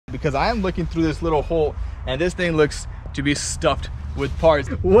because I am looking through this little hole and this thing looks to be stuffed with parts.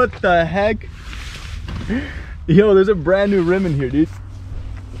 What the heck? Yo, there's a brand new rim in here, dude.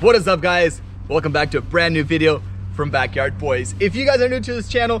 What is up, guys? Welcome back to a brand new video from Backyard Boys. If you guys are new to this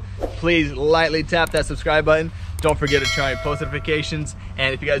channel, please lightly tap that subscribe button. Don't forget to turn on post notifications.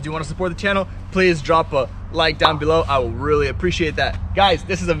 And if you guys do want to support the channel, please drop a like down below. I will really appreciate that. Guys,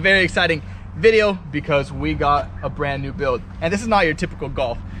 this is a very exciting video because we got a brand new build. And this is not your typical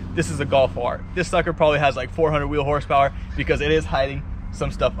Golf. This is a Golf R. This sucker probably has like 400 wheel horsepower because it is hiding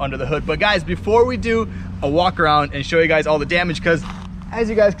some stuff under the hood. But guys, before we do a walk around and show you guys all the damage, because as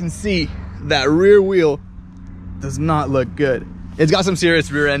you guys can see, that rear wheel does not look good. It's got some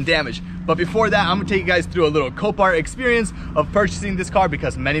serious rear end damage. But before that, I'm gonna take you guys through a little Copart experience of purchasing this car,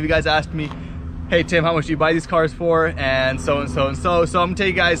 because many of you guys asked me, hey Tim, how much do you buy these cars for? And so and so and so. So I'm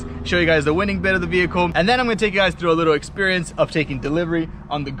gonna show you guys the winning bit of the vehicle. And then I'm gonna take you guys through a little experience of taking delivery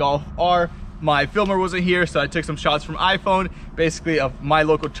on the Golf R. My filmer wasn't here, so I took some shots from iPhone, basically of my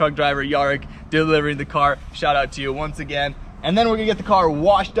local truck driver, Yarek, delivering the car. Shout out to you once again. And then we're gonna get the car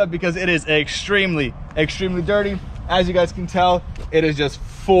washed up because it is extremely, extremely dirty. As you guys can tell, it is just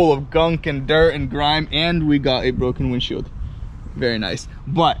full of gunk and dirt and grime, and we got a broken windshield. Very nice.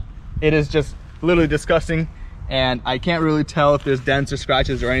 But it is just literally disgusting, and I can't really tell if there's dents or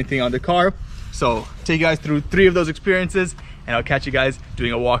scratches or anything on the car. So take you guys through 3 of those experiences, and I'll catch you guys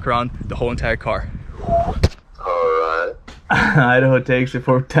doing a walk around the whole entire car. Alright. Idaho takes it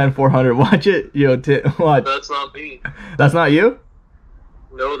for 10-400. Watch it. Yo, watch. That's not me. That's not you?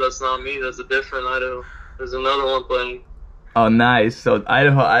 No, that's not me. That's a different Idaho. There's another one playing. Oh, nice. So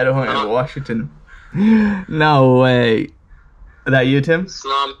Idaho, and Washington. No way. Is that you, Tim? It's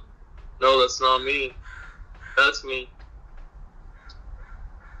not. No, that's not me. That's me.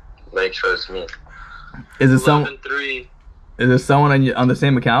 Make sure it's me. Is it someone? 11-3. Is there someone on the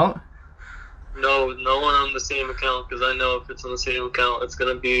same account? No, no one on the same account, because I know if it's on the same account, it's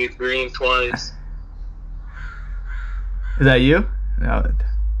gonna be green twice. Is that you? No.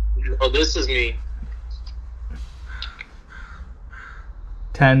 Oh, this is me.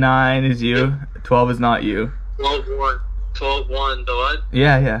 10-9 is you. 12 is not you. 12-1. 12-1. The what?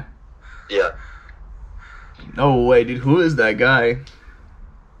 Yeah. Yeah. No way, dude. Who is that guy?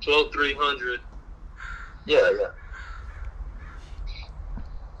 12-300. Yeah.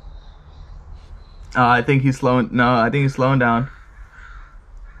 I think he's slowing. No, I think he's slowing down.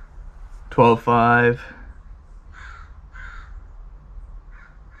 12-5.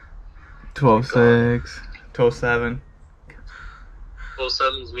 12-6. 12-7.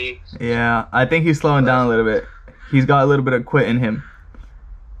 12-7's me. Yeah, I think he's slowing down a little bit. He's got a little bit of quit in him.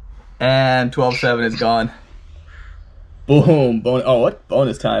 And 12-7 is gone. Boom. Oh, what?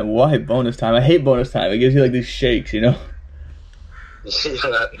 Bonus time. Why bonus time? I hate bonus time. It gives you like these shakes, you know? Yeah.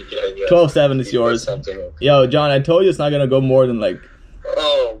 12-7 is yours. Yo, John, I told you it's not going to go more than like...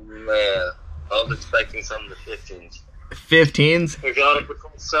 Oh, man. I was expecting some of the 15s. 15s? We got it for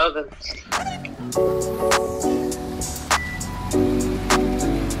 7.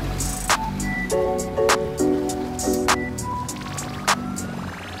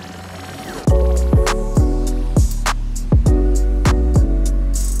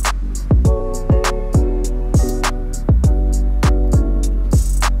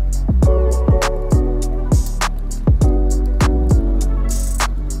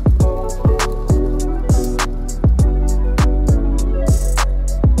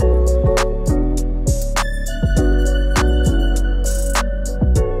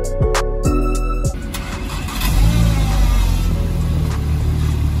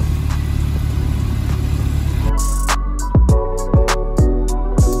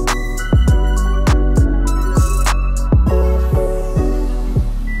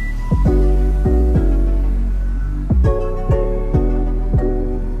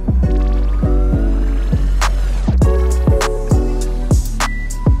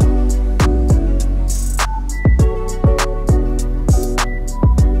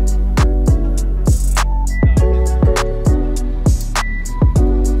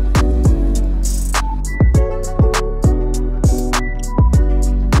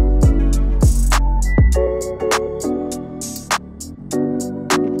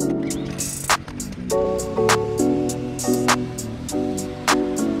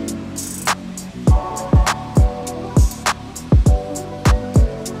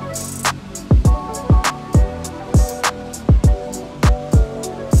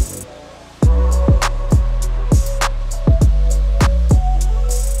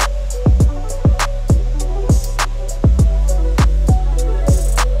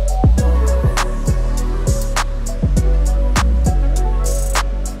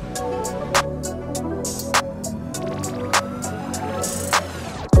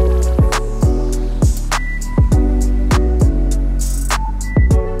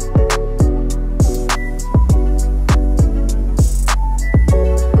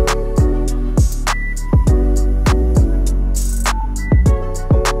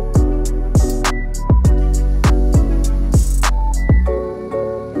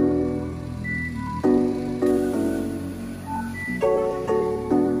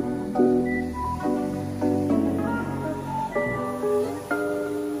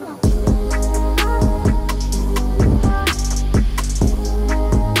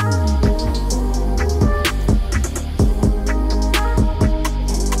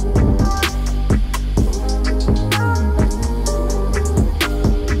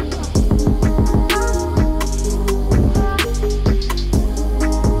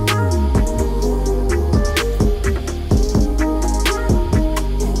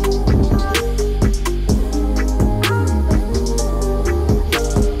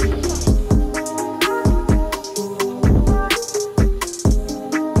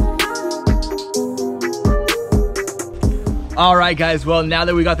 right, guys, well, now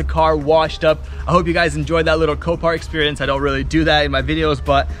that we got the car washed up, I hope you guys enjoyed that little Copart experience. I don't really do that in my videos,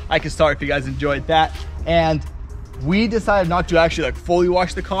 but I can start if you guys enjoyed that. And we decided not to actually like fully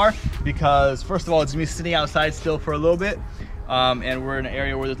wash the car because first of all, it's gonna be sitting outside still for a little bit. And we're in an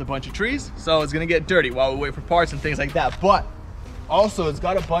area where there's a bunch of trees, so it's gonna get dirty while we wait for parts and things like that. But also it's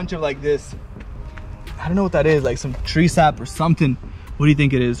got a bunch of like this, I don't know what that is, like some tree sap or something. What do you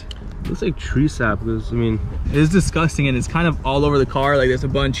think it is? It looks like tree sap because, I mean, it is disgusting and it's kind of all over the car. Like there's a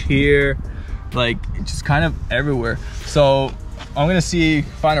bunch here, like it's just kind of everywhere. So I'm gonna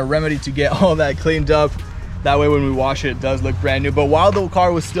find a remedy to get all that cleaned up. That way when we wash it, it does look brand new. But while the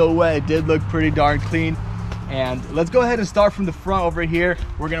car was still wet, it did look pretty darn clean. And let's go ahead and start from the front over here.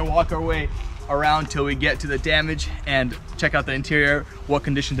 We're gonna walk our way around till we get to the damage and check out the interior, what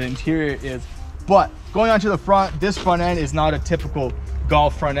condition the interior is. But going on to the front, this front end is not a typical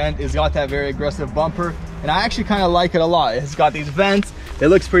Golf front end. It's got that very aggressive bumper, and I actually kind of like it a lot. It's got these vents. It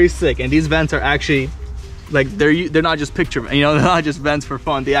looks pretty sick, and these vents are actually like they're not just picture, you know, they're not just vents for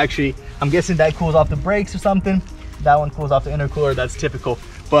fun. They actually, I'm guessing that cools off the brakes or something. That one cools off the intercooler. That's typical.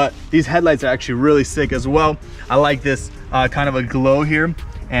 But these headlights are actually really sick as well. I like this kind of a glow here,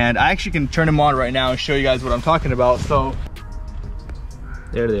 and I actually can turn them on right now and show you guys what I'm talking about. So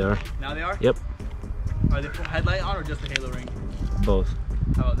there they are. Now they are? Yep. Are they full headlight on or just the halo ring? Both.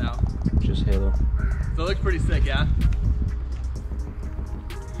 How about now? Just halo. So it looks pretty sick, yeah?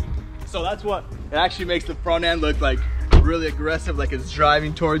 So that's what it actually makes the front end look like, really aggressive, like it's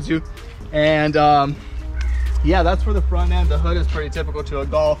driving towards you. And yeah, that's for the front end. The hood is pretty typical to a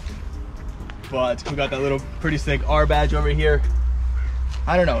Golf, but we got that little pretty sick R badge over here.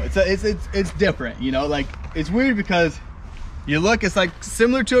 I don't know, it's different, you know, like it's weird because you look, it's like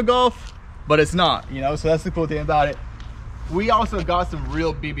similar to a Golf, but it's not, you know, so that's the cool thing about it. We also got some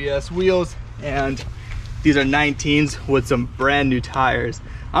real BBS wheels, and these are 19s with some brand new tires.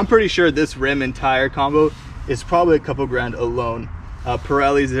 I'm pretty sure this rim and tire combo is probably a couple grand alone.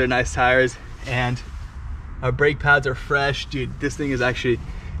 Pirellis are nice tires, and our brake pads are fresh. Dude, this thing is actually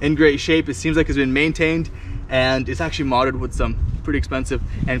in great shape. It seems like it's been maintained, and it's actually modded with some pretty expensive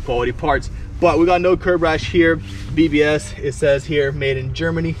and quality parts. But we got no curb rash here. BBS, it says here, made in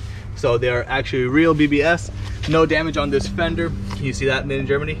Germany. So they are actually real BBS. No damage on this fender. Can you see that, made in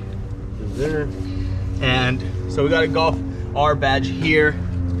Germany? There. And so we got a Golf R badge here.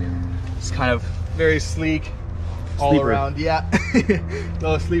 It's kind of very sleek all around. Yeah,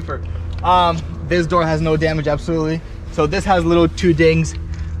 little sleeper. This door has no damage, absolutely. So this has little two dings.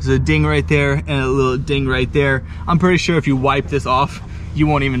 There's a ding right there and a little ding right there. I'm pretty sure if you wipe this off, you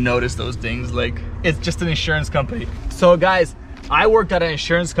won't even notice those dings. Like, it's just an insurance company. So guys, I worked at an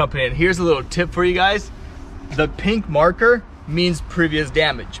insurance company, and here's a little tip for you guys. The pink marker means previous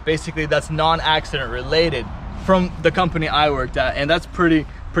damage. Basically, that's non-accident related from the company I worked at, and that's pretty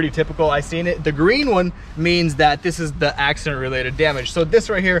typical. I seen it. The green one means that this is the accident related damage. So this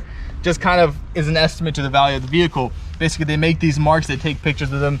right here just kind of is an estimate to the value of the vehicle. Basically, they make these marks, they take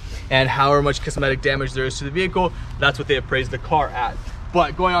pictures of them, and however much cosmetic damage there is to the vehicle, that's what they appraise the car at.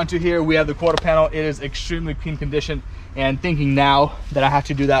 But going on to here, we have the quarter panel. It is extremely clean condition. And thinking now that I have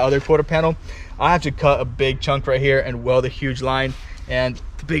to do that other quarter panel, I have to cut a big chunk right here and weld a huge line. And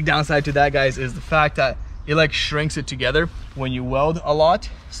the big downside to that, guys, is the fact that it like shrinks it together when you weld a lot.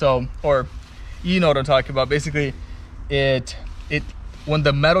 So, or you know what I'm talking about. Basically, when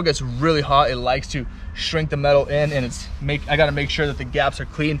the metal gets really hot, it likes to shrink the metal in, and I gotta make sure that the gaps are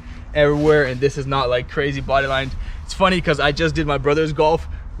clean everywhere, and this is not like crazy body lined. It's funny because I just did my brother's Golf,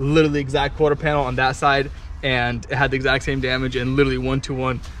 literally exact quarter panel on that side, and it had the exact same damage and literally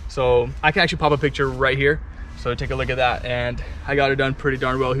 1-to-1. So I can actually pop a picture right here, so take a look at that. And I got it done pretty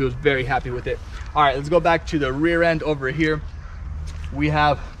darn well. He was very happy with it. All right, let's go back to the rear end over here. We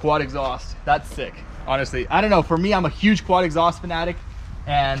have quad exhaust. That's sick, honestly. I don't know, for me, I'm a huge quad exhaust fanatic,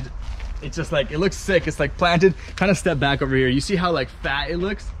 and it's just like, it looks sick. It's like planted. Kind of step back over here. You see how like fat it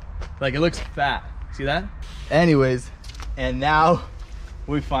looks? Like, it looks fat. See that? Anyways, and now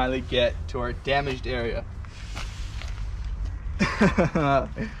we finally get to our damaged area.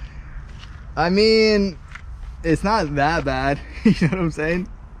 I mean, it's not that bad. You know what I'm saying?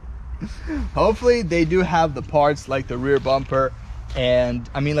 Hopefully they do have the parts like the rear bumper, and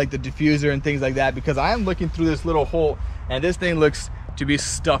I mean like the diffuser and things like that, because I am looking through this little hole and this thing looks to be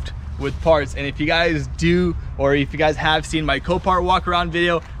stuffed with parts. And if you guys do, or if you guys have seen my Copart walk around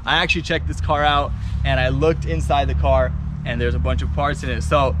video, I actually checked this car out and I looked inside the car and there's a bunch of parts in it.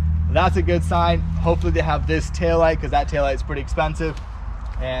 So that's a good sign. Hopefully they have this taillight, because that taillight is pretty expensive.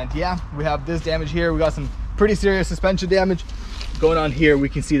 And yeah, we have this damage here. We got some pretty serious suspension damage going on here. We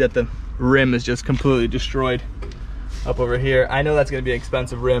can see that the rim is just completely destroyed. up over here. I know that's gonna be an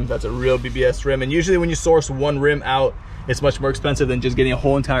expensive rim. That's a real BBS rim. And usually when you source one rim out, it's much more expensive than just getting a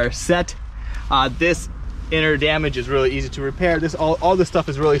whole entire set. This inner damage is really easy to repair. All this stuff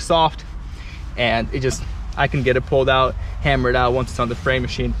is really soft, and I can get it pulled out, hammer it out once it's on the frame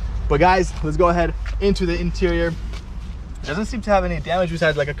machine. But guys, let's go ahead into the interior. Doesn't seem to have any damage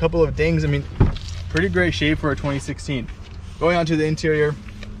besides like a couple of dings. I mean, pretty great shape for a 2016. Going on to the interior,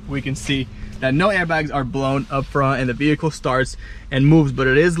 we can see that no airbags are blown up front, and the vehicle starts and moves, but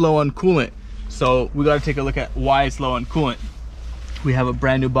it is low on coolant. So we got to take a look at why it's low on coolant. We have a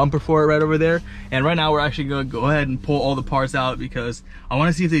brand new bumper for it right over there, and right now we're actually going to go ahead and pull all the parts out because I want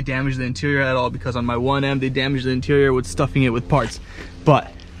to see if they damage the interior at all, because on my 1M they damaged the interior with stuffing it with parts.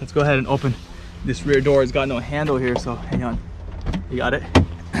 But let's go ahead and open this rear door. It's got no handle here, so hang on. You got it?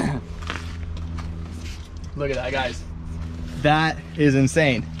 Look at that, guys. That is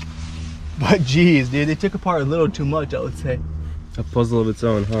insane. But geez, dude, they took apart a little too much, I would say. A puzzle of its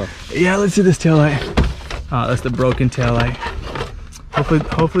own, huh? Yeah, let's see this taillight. That's the broken taillight.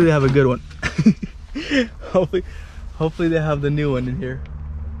 Hopefully they have a good one. hopefully they have the new one in here.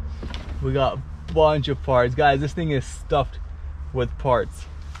 We got a bunch of parts. Guys, this thing is stuffed with parts.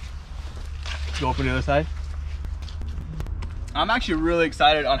 Go open the other side. I'm actually really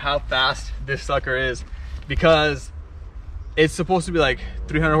excited on how fast this sucker is, because it's supposed to be like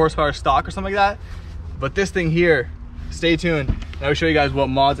 300 horsepower stock or something like that. But this thing here, stay tuned, and I'll show you guys what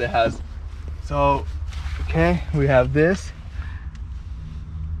mods it has. So, okay, we have this.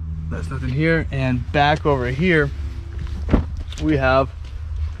 That's nothing here. And back over here, we have,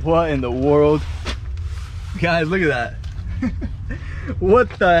 what in the world? Guys, look at that. What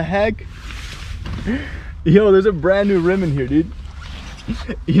the heck? Yo, there's a brand new rim in here, dude.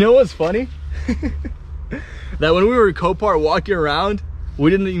 You know what's funny? That when we were at Copart walking around, we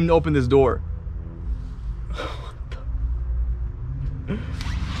didn't even open this door.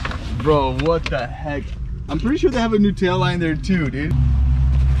 Bro, what the heck? I'm pretty sure they have a new tail line there too, dude.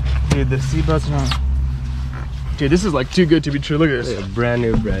 Dude, the seatbelts are on. Dude, this is like too good to be true. Look at this. Yeah, brand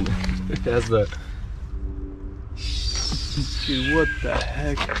new. That's the. Dude, what the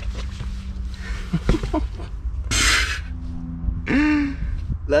heck?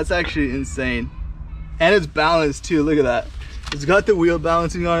 That's actually insane. And it's balanced too, look at that. It's got the wheel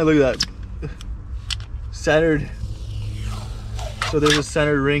balancing on it, look at that. Centered. So there's a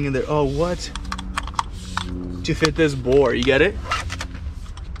centered ring in there. Oh, what? To fit this bore, you get it?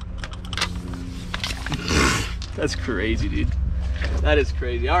 That's crazy, dude. That is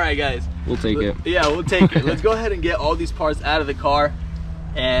crazy. All right, guys. We'll take it. Yeah, we'll take it. Let's go ahead and get all these parts out of the car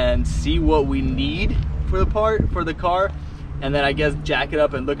and see what we need for the car, and then I guess jack it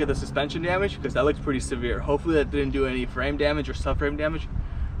up and look at the suspension damage, because that looks pretty severe. Hopefully that didn't do any frame damage or subframe damage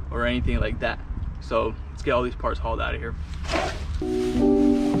or anything like that. So let's get all these parts hauled out of here.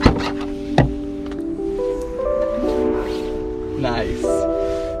 Nice.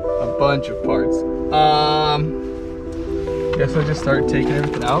 A bunch of parts. Guess I'll just start taking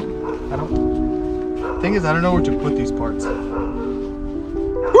everything out. Thing is, I don't know where to put these parts.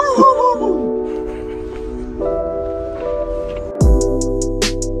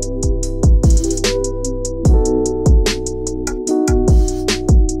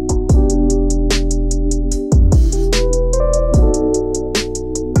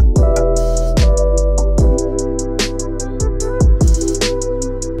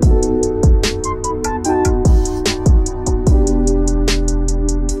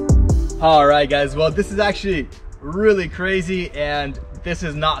 All right, guys, well, this is actually really crazy, and this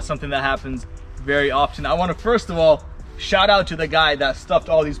is not something that happens very often. I want to first of all shout out to the guy that stuffed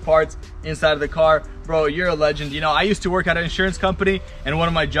all these parts inside of the car. Bro, you're a legend. You know, I used to work at an insurance company, and one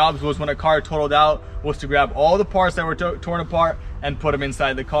of my jobs was when a car totaled out was to grab all the parts that were torn apart and put them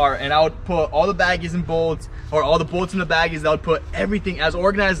inside the car. And I would put all the baggies and bolts, or all the bolts in the baggies. I would put everything as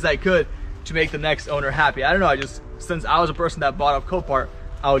organized as I could to make the next owner happy. I don't know, since I was a person that bought off Copart,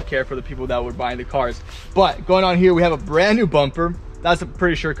 I would care for the people that were buying the cars. But going on here, we have a brand new bumper. That's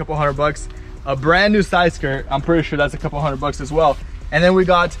pretty sure a couple $100. A brand new side skirt. I'm pretty sure that's a couple $100 as well. And then we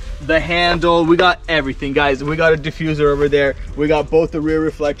got the handle. We got everything, guys. We got a diffuser over there. We got both the rear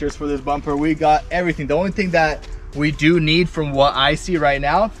reflectors for this bumper. We got everything. The only thing that we do need from what I see right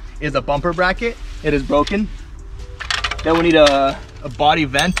now is a bumper bracket. It is broken. Then we need a body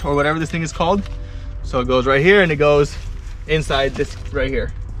vent, or whatever this thing is called. So it goes right here, and it goes inside this right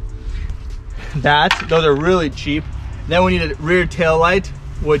here. Those are really cheap. Then we need a rear tail light,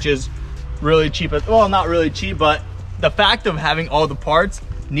 which is really cheap. Well, not really cheap, but the fact of having all the parts,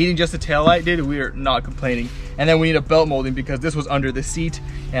 needing just a tail light, dude, we are not complaining. And then we need a belt molding, because this was under the seat,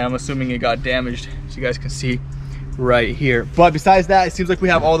 and I'm assuming it got damaged, so you guys can see right here. But besides that, it seems like we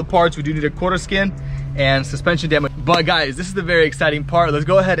have all the parts. We do need a quarter skin and suspension damage. But guys, this is the very exciting part. Let's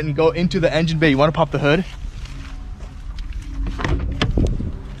go ahead and go into the engine bay. You want to pop the hood?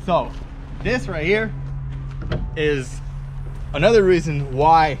 So this right here is another reason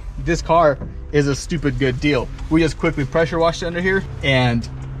why this car is a stupid good deal. We just quickly pressure washed it under here, and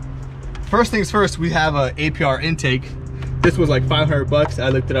first things first, we have a APR intake. This was like 500 bucks, I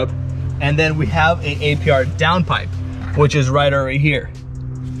looked it up. And then we have a APR downpipe, which is right over here.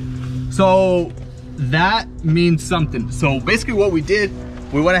 So that means something. So basically what we did,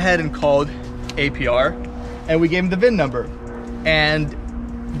 we went ahead and called APR and we gave them the VIN number. And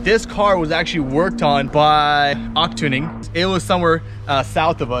this car was actually worked on by Octuning. It was somewhere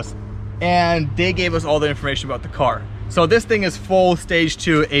south of us, and they gave us all the information about the car. So this thing is full stage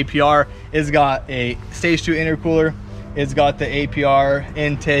 2 APR. It's got a stage 2 intercooler. It's got the APR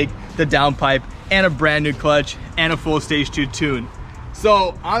intake, the downpipe, and a brand new clutch, and a full stage 2 tune.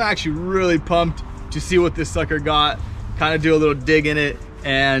 So I'm actually really pumped to see what this sucker got, kind of do a little dig in it,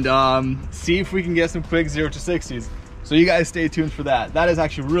 and see if we can get some quick 0 to 60s. So you guys stay tuned for that. That is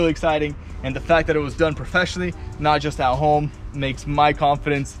actually really exciting, and the fact that it was done professionally, not just at home, makes my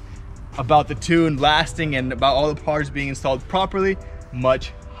confidence about the tune lasting and about all the parts being installed properly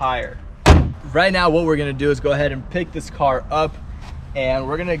much higher. Right now what we're gonna do is go ahead and pick this car up, and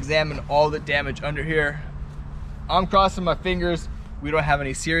we're gonna examine all the damage under here. I'm crossing my fingers we don't have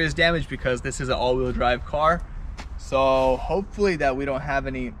any serious damage because this is an all-wheel drive car. So hopefully that we don't have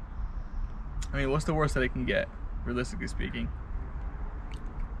any, I mean, what's the worst that it can get, realistically speaking?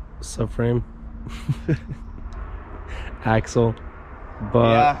 Subframe. Axle.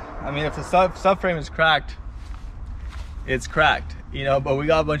 But yeah, I mean, if the subframe is cracked, it's cracked, you know, but we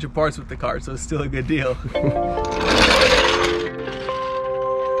got a bunch of parts with the car, so it's still a good deal.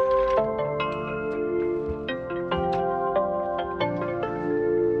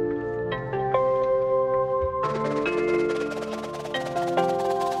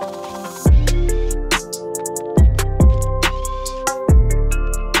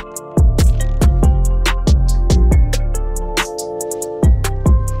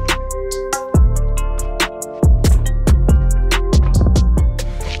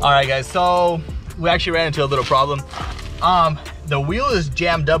 Alright guys, so we actually ran into a little problem. The wheel is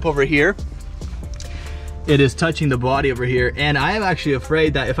jammed up over here. It is touching the body over here, and I am actually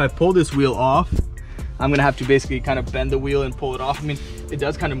afraid that if I pull this wheel off, I'm gonna have to basically kind of bend the wheel and pull it off. I mean, it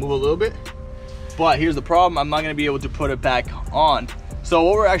does kind of move a little bit, but here's the problem, I'm not gonna be able to put it back on. So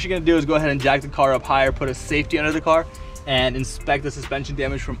what we're actually gonna do is go ahead and jack the car up higher, put a safety under the car, and inspect the suspension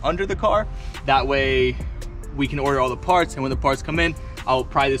damage from under the car. That way we can order all the parts, and when the parts come in, I'll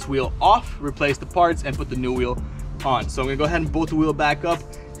pry this wheel off, replace the parts, and put the new wheel on. So I'm gonna go ahead and bolt the wheel back up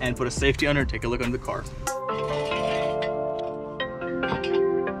and put a safety under and take a look under the car.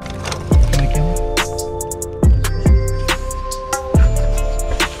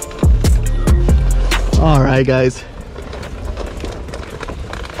 All right, guys.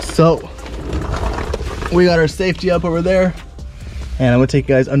 So we got our safety up over there, and I'm gonna take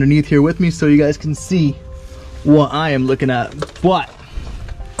you guys underneath here with me so you guys can see what I am looking at.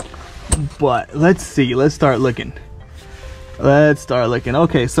 But let's see, let's start looking.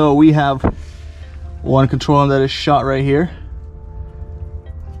 Okay, so we have one control arm that is shot right here.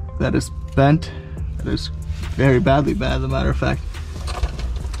 That is bent. That is very badly bad, as a matter of fact.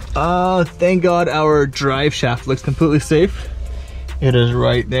 Thank God our drive shaft looks completely safe. It is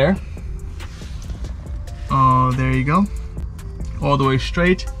right there. Oh, there you go. All the way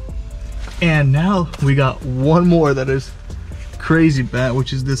straight. And now we got one more that is crazy bad,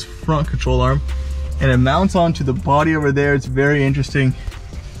 which is this front control arm, and it mounts onto the body over there. It's very interesting,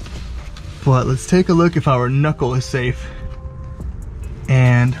 but let's take a look if our knuckle is safe.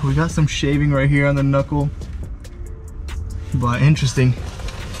 And we got some shaving right here on the knuckle, but interesting.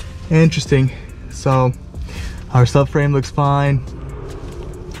 So our subframe looks fine,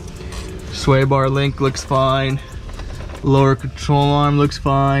 sway bar link looks fine, lower control arm looks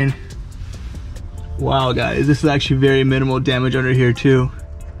fine. Wow guys, this is actually very minimal damage under here too.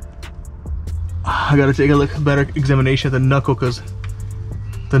 I gotta take a better examination of the knuckle, because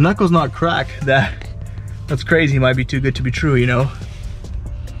the knuckle's not cracked. That's crazy. It might be too good to be true, you know.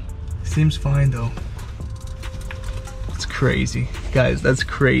 Seems fine though. It's crazy. Guys, that's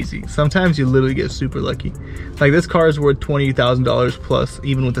crazy. Sometimes you literally get super lucky. Like, this car is worth $20,000 plus,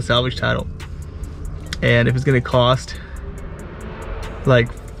 even with the salvage title. And if it's gonna cost like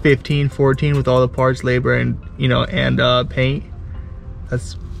 15, 14 with all the parts, labor, and you know, and paint,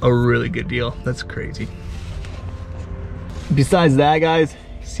 that's a really good deal. That's crazy. Besides that, guys,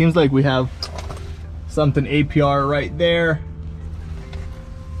 seems like we have something APR right there.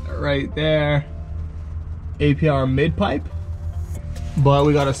 Right there. APR mid pipe. But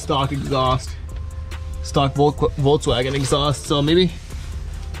we got a stock exhaust. Stock Volkswagen exhaust. So maybe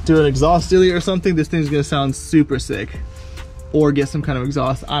do an exhaust sealer or something. This thing's gonna sound super sick. Or get some kind of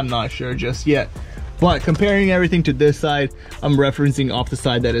exhaust. I'm not sure just yet. But comparing everything to this side, I'm referencing off the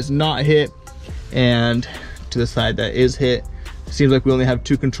side that is not hit and to the side that is hit. Seems like we only have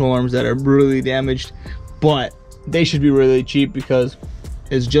 2 control arms that are brutally damaged, but they should be really cheap because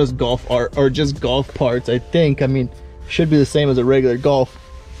it's just golf art or just golf parts, I think. I mean, should be the same as a regular Golf.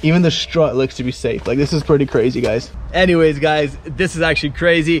 Even the strut looks to be safe. Like, this is pretty crazy, guys. Anyways, guys, this is actually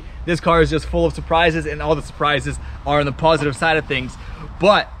crazy. This car is just full of surprises, and all the surprises are on the positive side of things.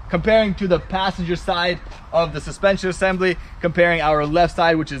 But comparing to the passenger side of the suspension assembly, comparing our left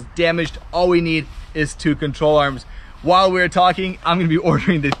side, which is damaged, all we need is 2 control arms. While we're talking, I'm gonna be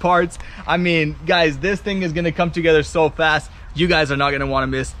ordering the parts. I mean, guys, this thing is gonna come together so fast. You guys are not gonna wanna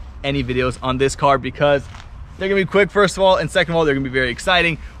miss any videos on this car because they're gonna be quick, first of all, and second of all, they're gonna be very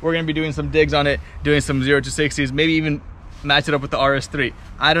exciting. We're gonna be doing some digs on it, doing some 0 to 60s, maybe even match it up with the RS3.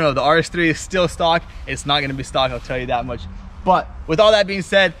 I don't know, the RS3 is still stock. It's not gonna be stock, I'll tell you that much. But with all that being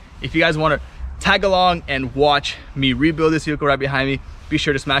said, if you guys wanna tag along and watch me rebuild this vehicle right behind me, be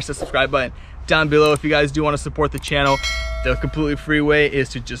sure to smash the subscribe button down below. If you guys do wanna support the channel, the completely free way is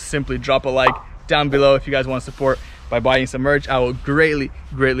to just simply drop a like down below. If you guys wanna support by buying some merch, I will greatly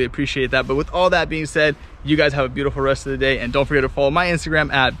appreciate that. But with all that being said, you guys have a beautiful rest of the day, and don't forget to follow my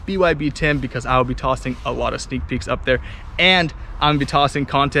Instagram at BYBTim because I will be tossing a lot of sneak peeks up there, and I'm gonna be tossing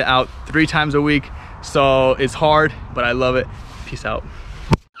content out 3 times a week. So it's hard, but I love it. Peace out.